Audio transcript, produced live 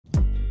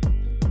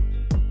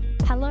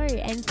Hello,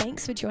 and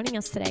thanks for joining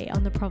us today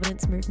on the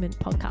Providence Movement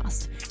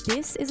podcast.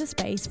 This is a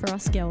space for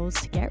us girls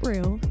to get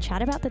real,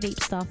 chat about the deep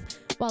stuff,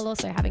 while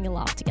also having a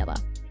laugh together.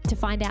 To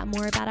find out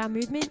more about our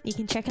movement, you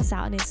can check us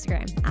out on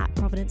Instagram at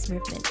Providence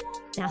Movement.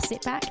 Now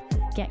sit back,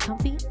 get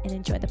comfy, and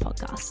enjoy the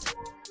podcast.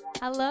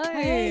 Hello.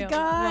 Hey,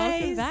 guys.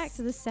 Welcome back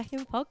to the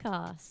second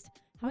podcast.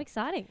 How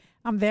exciting.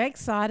 I'm very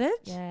excited.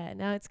 Yeah,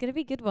 no, it's going to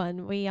be a good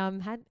one. We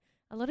had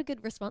a lot of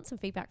good response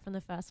and feedback from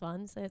the first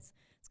one, so it's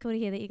cool to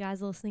hear that you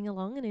guys are listening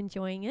along and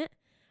enjoying it.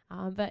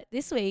 But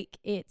this week,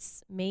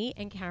 it's me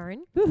and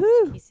Karen.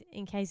 Woohoo.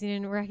 In case you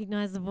didn't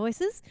recognize the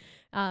voices.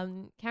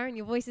 Karen,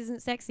 your voice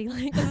isn't sexy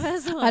like the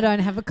first one. I don't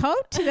have a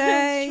cold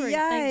today. True,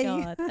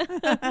 Yay.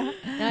 thank God.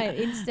 No,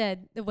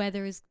 instead, the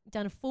weather has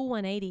done a full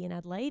 180 in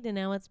Adelaide, and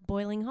now it's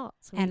boiling hot.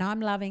 So And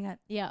I'm loving it.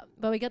 yeah,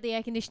 but we got the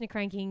air conditioner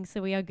cranking,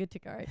 so we are good to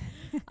go.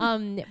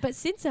 But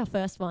since our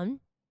first one,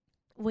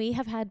 we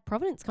have had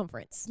Providence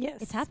Conference.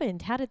 Yes. It's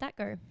happened. How did that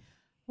go?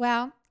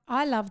 Well,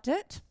 I loved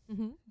it,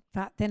 Mm-hmm.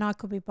 but then I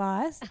could be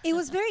biased. It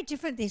was very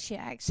different this year,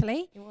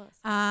 actually. It was.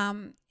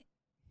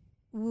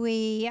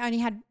 We only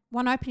had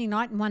one opening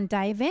night and one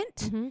day event,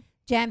 Mm-hmm.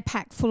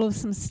 jam-packed full of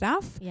some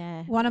stuff.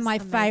 Yeah. One of it's my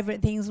amazing.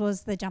 favourite things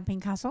was the jumping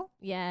castle.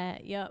 Yeah,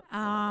 yep.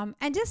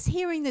 And just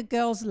hearing the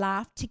girls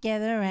laugh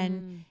together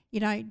and, you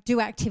know, do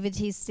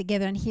activities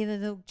together and hear the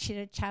little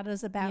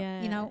chitter-chatters about,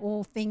 you know, Yeah.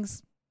 all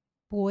things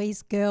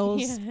boys,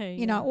 girls, Yeah,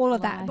 you know, yeah. all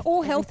of that. Life, But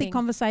all healthy everything.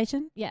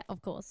 conversation. Yeah,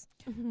 of course.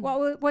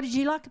 What did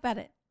you like about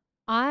it?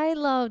 I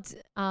loved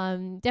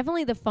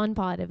definitely the fun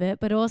part of it,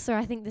 but also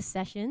I think the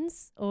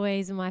sessions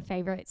always are my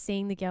favorite.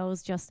 Seeing the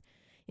girls just,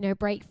 you know,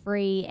 break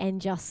free and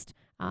just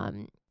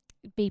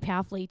be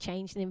powerfully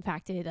changed and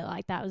impacted.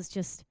 Like that was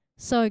just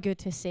so good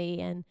to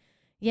see. And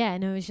yeah,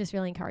 no, it was just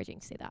really encouraging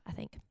to see that, I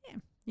think.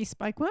 You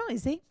spoke well,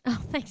 Izzy.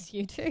 Oh, thanks,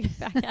 you too.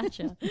 Back at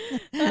you.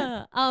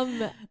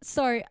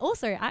 So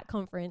also at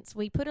conference,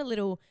 we put a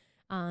little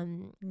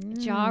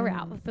jar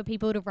out for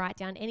people to write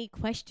down any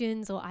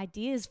questions or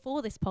ideas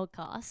for this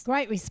podcast.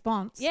 Great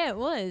response. Yeah, it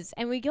was.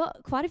 And we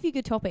got quite a few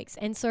good topics.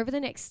 And so over the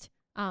next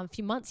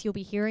few months, you'll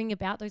be hearing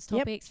about those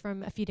topics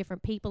from a few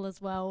different people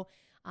as well,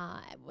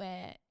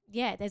 where,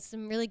 yeah, there's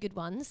some really good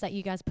ones that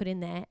you guys put in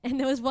there. And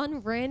there was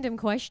one random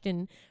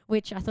question,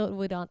 which I thought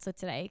would answer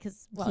today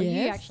because, well, you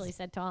Yes. actually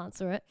said to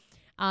answer it.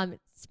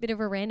 It's a bit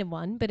of a random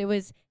one, but it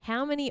was,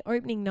 how many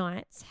opening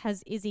nights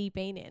has Izzy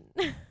been in?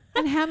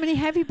 And how many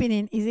have you been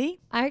in,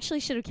 Izzy? I actually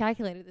should have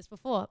calculated this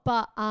before,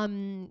 but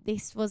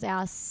this was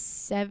our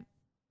 16th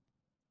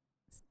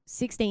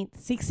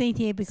 16th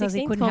year because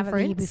he 16th couldn't have it the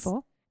year conference.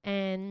 before.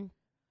 and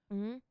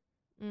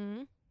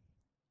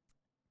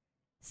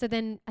so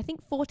then I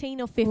think 14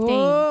 or 15.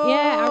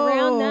 Yeah,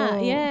 around that.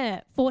 Whoa.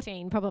 Yeah,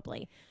 14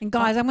 probably. And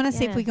guys, I'm going to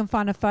see if yeah. we can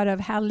find a photo of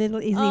how little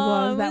Izzy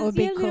was. That would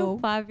be cool.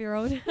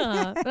 5-year-old.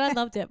 But I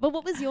loved it. But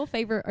what was your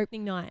favorite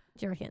opening night,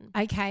 do you reckon?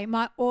 Okay,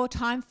 my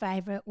all-time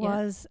favourite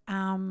was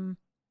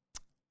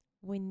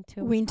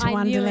Winter Winter I knew it.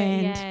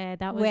 Wonderland, Yeah,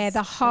 that was where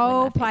the probably my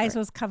whole place favourite.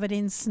 was covered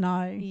in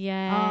snow.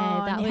 Yeah,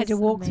 that and you was had to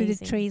walk through the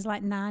amazing. trees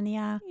like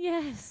Narnia.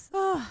 Yes.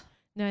 Oh,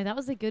 No, that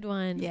was a good one.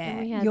 And yeah.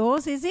 we had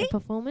Yours, the Izzy?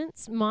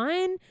 performance.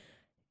 Mine,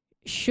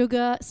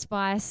 sugar,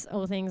 spice,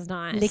 all things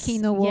nice.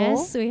 Licking the wall?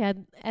 Yes, we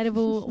had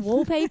edible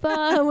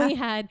wallpaper. We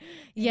had,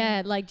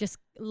 like just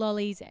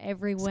lollies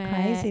everywhere.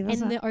 crazy, and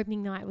wasn't the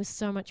opening night was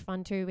so much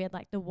fun too. We had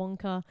like the Wonka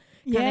kind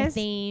of Yes.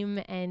 theme.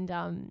 And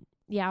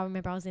I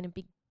remember I was in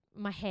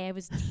my hair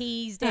was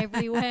teased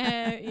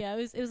everywhere. Yeah,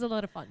 it was a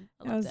lot of fun.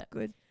 I That loved was it.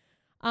 good.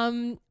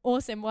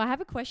 Awesome. Well, I have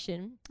a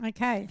question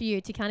Okay. for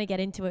you to kind of get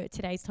into it,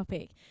 today's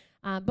topic.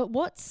 But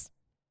what's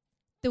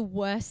the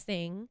worst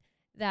thing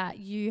that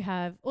you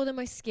have, or the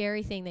most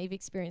scary thing that you've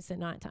experienced at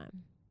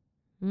nighttime?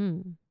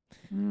 I'm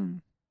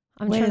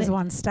Where trying does to,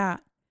 one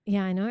start?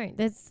 yeah, I know.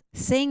 There's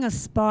Seeing a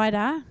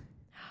spider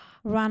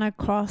run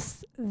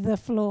across the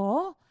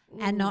floor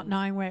and not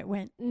knowing where it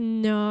went.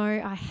 No,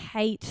 I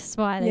hate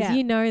spiders. Yeah,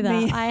 You know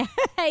that. me- I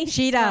hate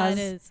She does.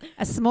 spiders.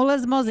 As small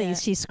as Mozzies, Yeah.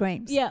 she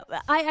screams. Yeah,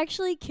 I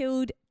actually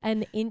killed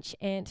an inch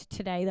ant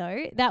today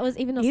though. That was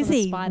even not a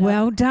Izzy, spider.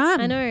 well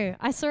done. I know.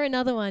 I saw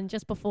another one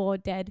just before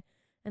dead,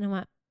 and I'm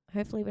like,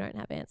 hopefully we don't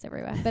have ants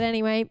everywhere. But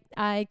anyway,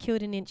 I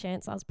killed an inch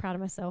ant, so I was proud of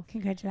myself.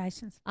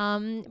 Congratulations.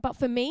 But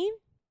for me,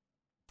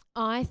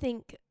 I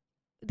think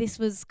this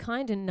was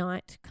kind of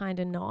night, kind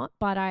of not.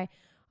 But I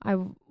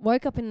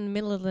woke up in the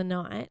middle of the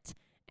night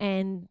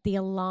and the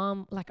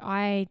alarm, like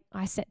I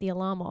set the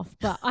alarm off,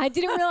 but I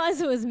didn't realize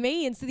it was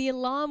me. And so the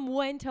alarm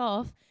went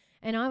off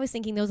and I was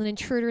thinking there was an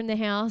intruder in the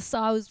house. So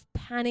I was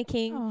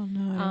panicking. Oh,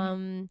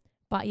 no.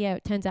 But yeah,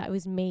 it turns out it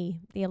was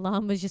me. The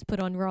alarm was just put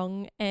on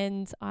wrong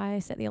and I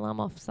set the alarm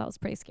off. So that was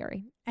pretty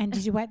scary. And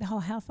did you wake the whole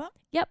house up?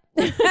 Yep.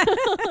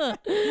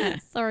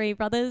 Sorry,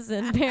 brothers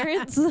and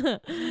parents. Oh,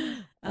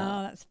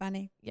 that's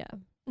funny. Yeah.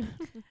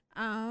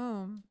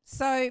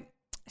 So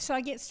shall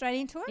I get straight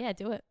into it? Yeah,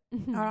 do it.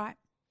 All right.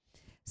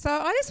 So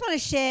I just want to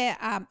share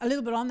a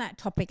little bit on that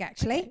topic,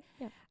 actually.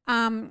 Okay,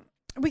 yeah.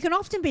 We can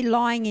often be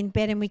lying in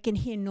bed and we can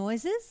hear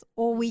noises,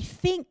 or we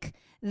think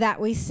that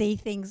we see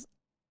things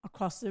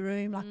across the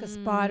room, like a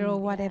spider or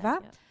whatever.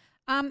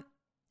 Yeah.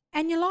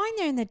 and you're lying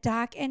there in the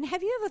dark, and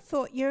have you ever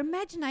thought your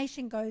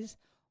imagination goes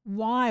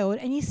wild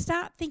and you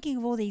start thinking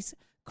of all these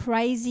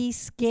crazy,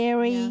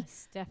 scary,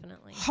 Yes,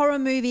 definitely. horror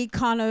movie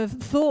kind of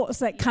thoughts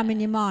that come in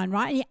your mind,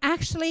 right? And you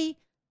actually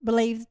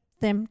believe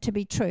them to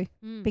be true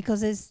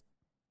because there's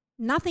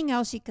nothing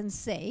else you can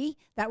see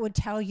that would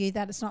tell you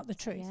that it's not the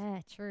truth. Yeah,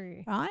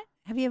 true. Right?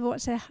 Have you ever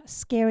watched a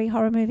scary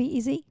horror movie,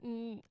 Izzy?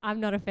 I'm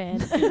not a fan.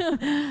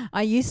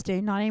 I used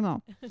to, not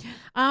anymore.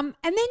 And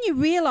then you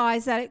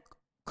realise that it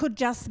could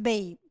just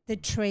be the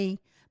tree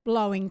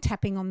blowing,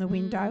 tapping on the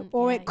window,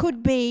 or it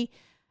could be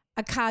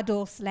a car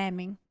door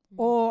slamming,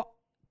 or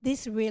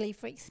this really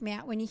freaks me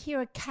out when you hear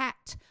a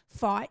cat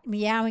fight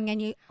meowing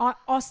and you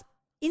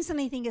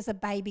instantly think it's a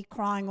baby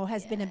crying or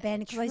has been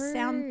abandoned because they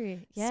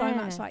sound so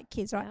much like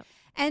kids, right? Yep.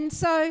 And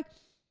so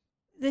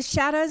the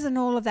shadows and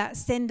all of that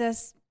send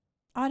us,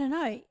 I don't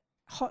know,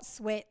 hot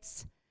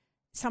sweats,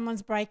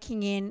 someone's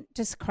breaking in,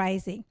 just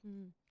crazy.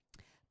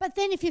 But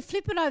then if you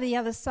flip it over the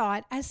other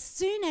side, as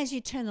soon as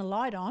you turn the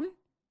light on,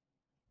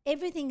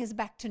 everything is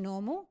back to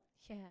normal.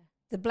 Yeah.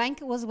 The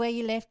blanket was where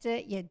you left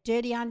it. Your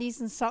dirty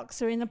undies and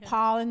socks are in a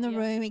pile in the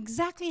room,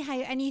 exactly how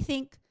and you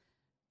think,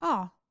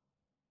 oh,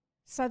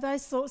 so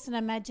those thoughts and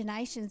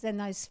imaginations and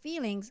those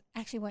feelings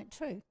actually weren't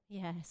true.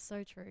 Yeah,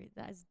 so true.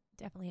 That has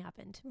definitely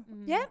happened.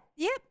 Yep.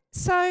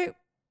 So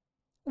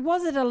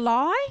was it a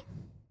lie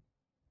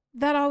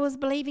that I was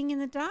believing in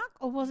the dark,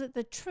 or was it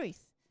the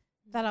truth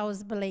that I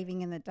was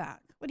believing in the dark?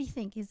 What do you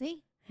think,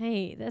 Izzy?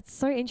 Hey, that's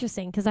so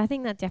interesting because I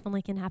think that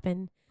definitely can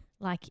happen,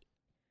 like,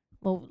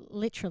 well,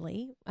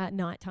 literally at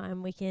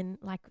nighttime we can,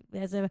 like,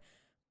 there's a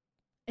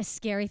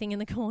scary thing in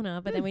the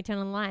corner, but then we turn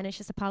on the light and it's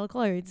just a pile of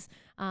clothes.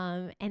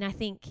 And I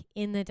think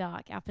in the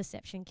dark our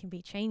perception can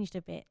be changed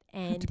a bit.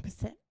 And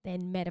 100%.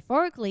 Then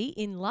metaphorically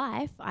in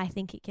life, I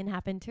think it can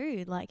happen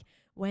too. Like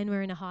when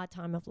we're in a hard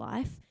time of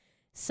life,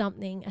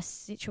 a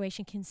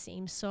situation can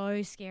seem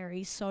so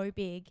scary, so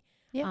big.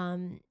 Yep.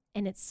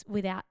 And it's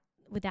without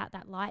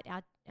that light,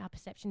 our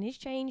perception is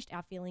changed,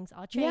 our feelings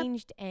are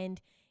changed, and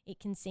it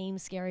can seem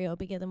scary or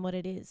bigger than what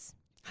it is.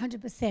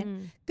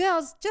 100%.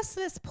 Girls, just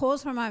let's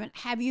pause for a moment.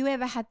 Have you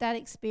ever had that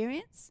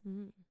experience?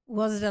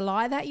 Was it a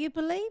lie that you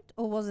believed,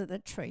 or was it the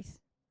truth?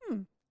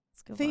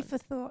 Food for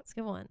thought. It's a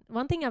good one.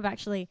 One thing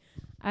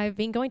I've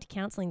been going to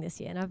counselling this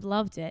year and I've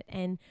loved it.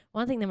 And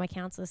one thing that my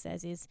counsellor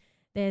says is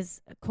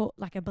there's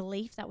a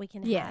belief that we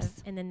can have,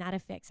 and then that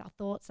affects our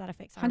thoughts, that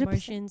affects our 100%.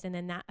 Emotions, and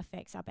then that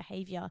affects our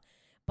behaviour.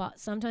 But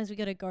sometimes we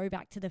got to go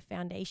back to the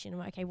foundation.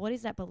 Okay, what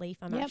is that belief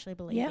I'm actually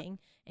believing?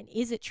 And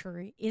is it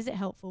true? Is it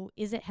helpful?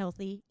 Is it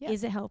healthy?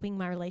 Is it helping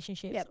my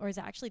relationships? Or is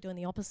it actually doing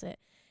the opposite?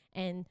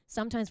 And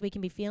sometimes we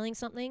can be feeling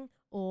something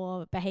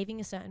or behaving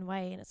a certain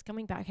way, and it's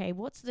coming back, hey,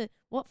 what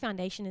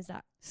foundation is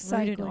that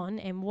rooted on?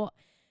 And what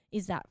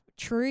is that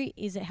true?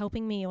 Is it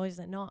helping me or is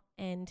it not?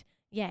 And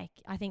yeah,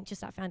 I think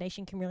just that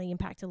foundation can really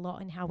impact a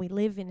lot in how we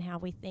live and how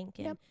we think.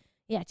 And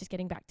just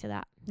getting back to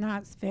that. No,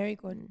 it's very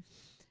good.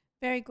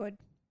 Very good.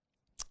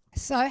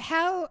 So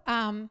how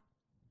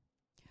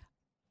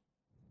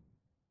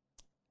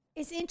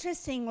it's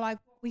interesting, like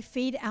what we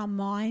feed our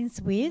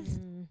minds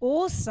with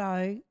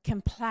also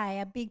can play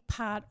a big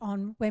part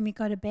on when we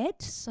go to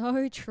bed.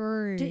 So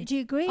true. Do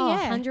you agree? Oh,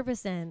 yeah.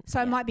 100%. So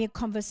it might be a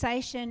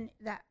conversation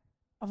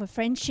of a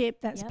friendship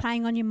that's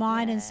playing on your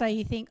mind, and so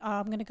you think, oh,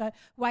 I'm going to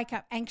wake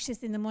up anxious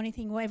in the morning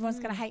thinking, well, everyone's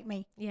going to hate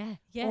me. Yeah,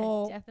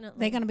 or definitely.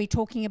 They're going to be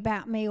talking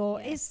about me,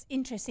 or it's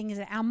interesting, is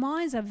it? Our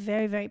minds are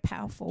very, very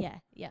powerful.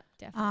 Yeah,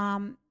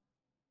 definitely.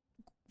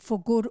 For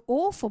good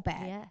or for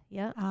bad.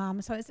 Yeah.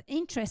 So it's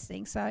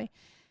interesting. So,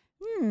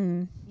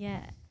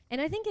 yeah. And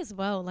I think as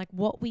well, like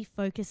what we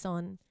focus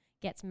on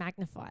gets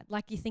magnified.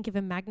 Like you think of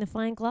a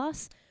magnifying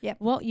glass. Yep.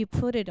 What you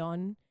put it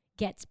on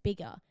gets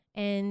bigger.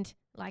 And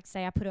like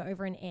say I put it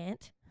over an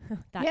ant,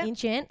 that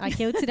inch ant I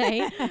killed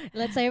today.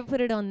 Let's say I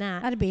put it on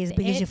that. That'd be as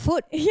big as your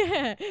foot.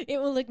 Yeah,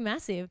 it will look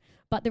massive.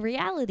 But the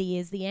reality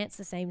is the ant's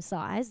the same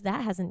size.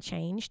 That hasn't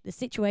changed. The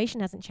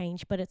situation hasn't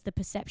changed, but it's the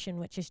perception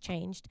which has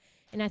changed.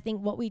 And I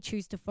think what we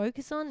choose to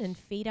focus on and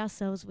feed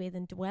ourselves with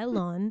and dwell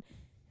on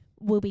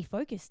will be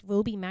focused,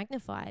 will be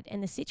magnified.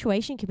 And the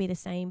situation can be the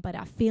same, but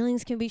our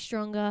feelings can be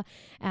stronger.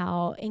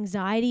 Our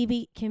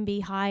anxiety can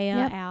be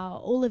higher.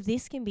 All of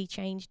this can be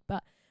changed.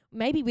 But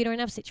maybe we don't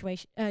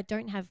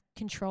have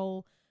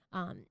control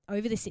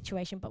over the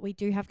situation, but we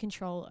do have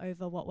control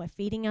over what we're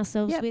feeding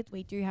ourselves with.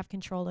 We do have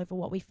control over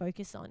what we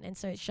focus on. And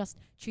so it's just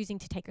choosing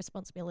to take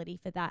responsibility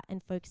for that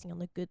and focusing on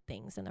the good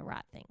things and the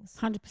right things.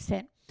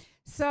 100%.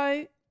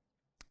 So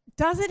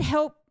does it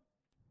help,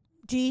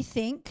 do you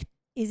think,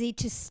 Izzy,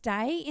 to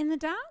stay in the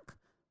dark?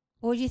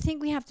 Or do you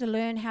think we have to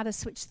learn how to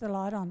switch the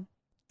light on?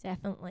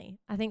 Definitely.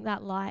 I think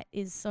that light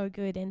is so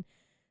good. And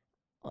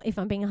if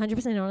I'm being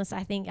 100% honest,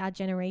 I think our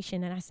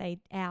generation, and I say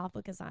our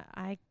because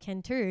I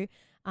can too,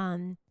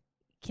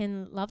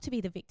 can love to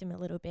be the victim a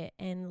little bit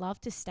and love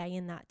to stay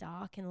in that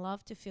dark and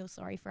love to feel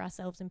sorry for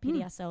ourselves and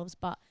pity ourselves.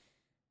 But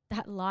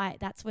that light,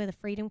 that's where the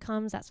freedom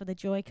comes. That's where the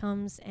joy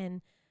comes.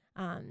 And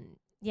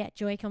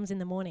joy comes in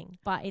the morning,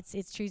 but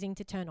it's choosing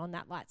to turn on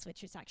that light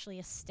switch. It's actually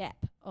a step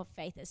of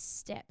faith, a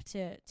step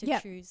to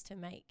choose to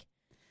make.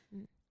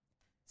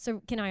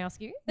 So can I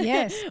ask you?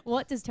 Yes.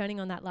 What does turning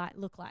on that light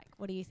look like?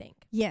 What do you think?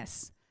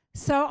 Yes.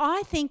 So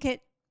I think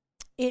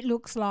it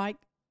looks like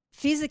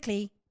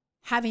physically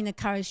having the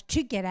courage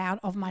to get out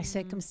of my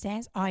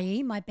circumstance,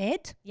 i.e. my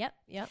bed. Yep.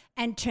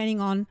 And turning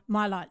on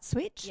my light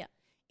switch. Yep.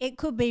 It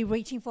could be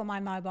reaching for my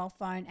mobile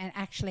phone and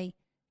actually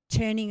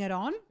turning it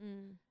on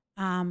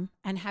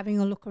and having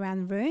a look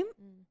around the room.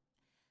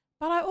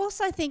 But I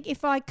also think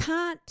if I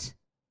can't,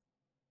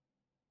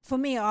 for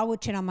me, I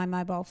would turn on my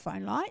mobile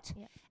phone light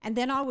and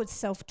then I would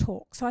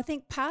self-talk. So I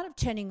think part of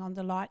turning on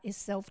the light is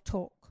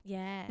self-talk.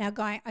 Yeah. Now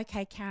going,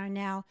 okay, Karen,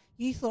 now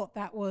you thought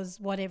that was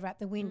whatever at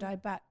the window,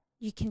 but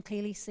you can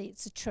clearly see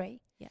it's a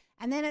tree. Yeah.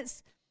 And then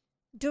it's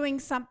doing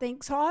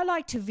something. So I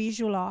like to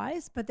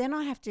visualize, but then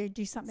I have to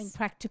do something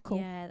practical.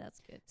 Yeah, that's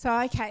good. So,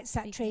 okay, it's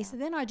that tree. So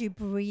then I do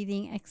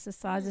breathing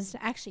exercises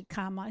to actually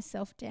calm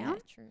myself down.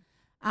 Yeah, true.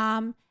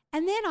 And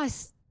then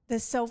the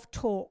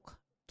self-talk,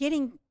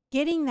 getting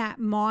that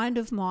mind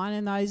of mine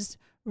and those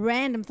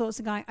random thoughts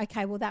of going,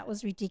 okay, well, that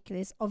was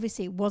ridiculous.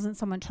 Obviously, it wasn't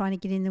someone trying to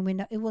get in the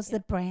window. It was the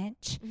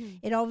branch.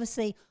 It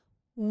obviously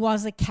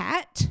was a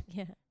cat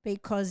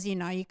because,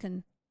 you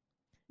can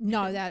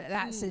know that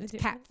that's a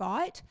cat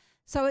fight.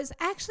 So it's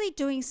actually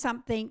doing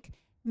something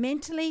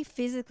mentally,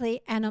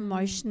 physically and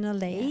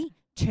emotionally,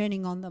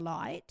 turning on the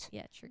light.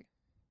 Yeah, true.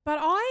 But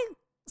I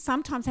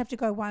sometimes have to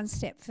go one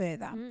step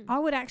further. I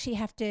would actually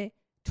have to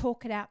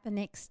talk it out the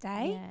next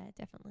day. Yeah,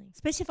 definitely.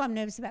 Especially if I'm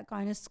nervous about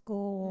going to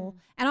school.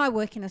 And I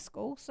work in a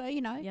school, so,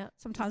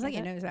 sometimes I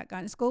get nervous about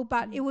going to school.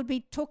 But it would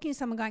be talking to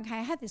someone going, hey,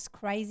 I had this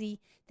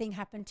crazy thing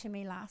happen to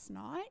me last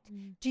night.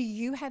 Do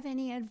you have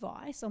any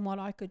advice on what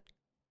I could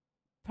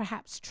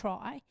perhaps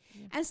try?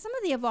 And some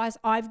of the advice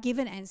I've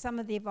given and some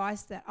of the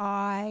advice that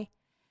I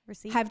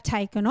have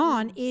taken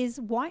on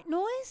is white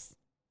noise.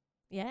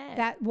 Yeah.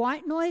 That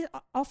white noise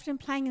often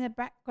playing in the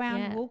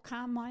background will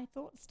calm my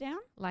thoughts down.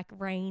 Like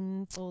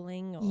rain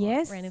falling or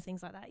random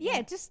things like that. Yeah.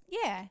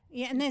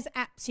 And there's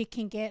apps you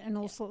can get and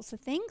all sorts of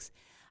things.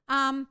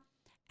 And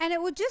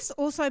it would just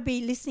also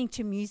be listening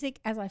to music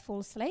as I fall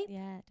asleep. Yeah,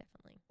 definitely.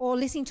 Or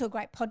listening to a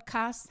great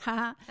podcast.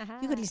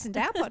 You could listen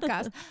to our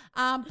podcast.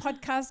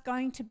 Podcast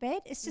going to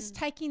bed. It's just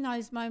taking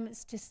those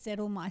moments to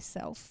settle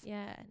myself.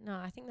 Yeah, no,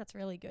 I think that's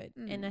really good.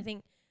 And I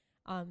think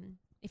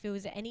if it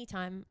was at any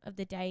time of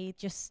the day,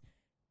 just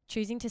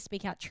choosing to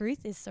speak out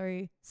truth is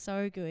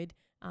so good.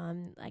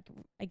 Like,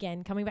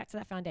 again, coming back to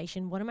that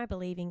foundation, what am I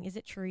believing? Is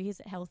it true?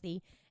 Is it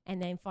healthy?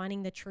 And then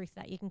finding the truth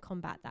that you can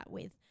combat that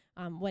with,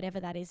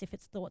 whatever that is. If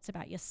it's thoughts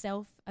about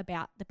yourself,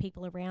 about the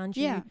people around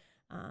you,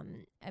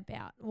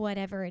 about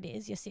whatever it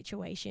is, your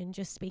situation,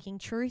 just speaking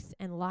truth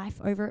and life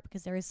over it,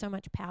 because there is so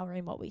much power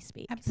in what we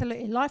speak.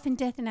 Absolutely. Life and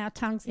death in our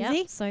tongues,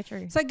 Izzy. So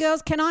true. So,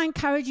 girls, can I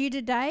encourage you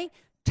today?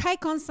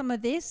 Take on some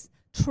of this,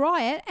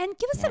 try it, and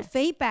give us some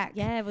feedback.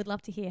 Yeah, we'd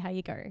love to hear how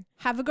you go.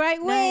 Have a great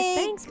week. No,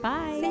 thanks.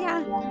 Bye. See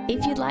ya.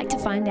 If you'd like to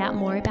find out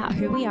more about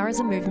who we are as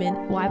a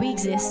movement, why we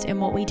exist,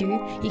 and what we do,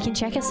 you can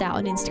check us out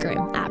on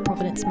Instagram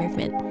 @Providence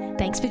Movement.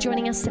 Thanks for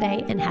joining us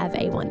today and have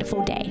a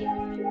wonderful day.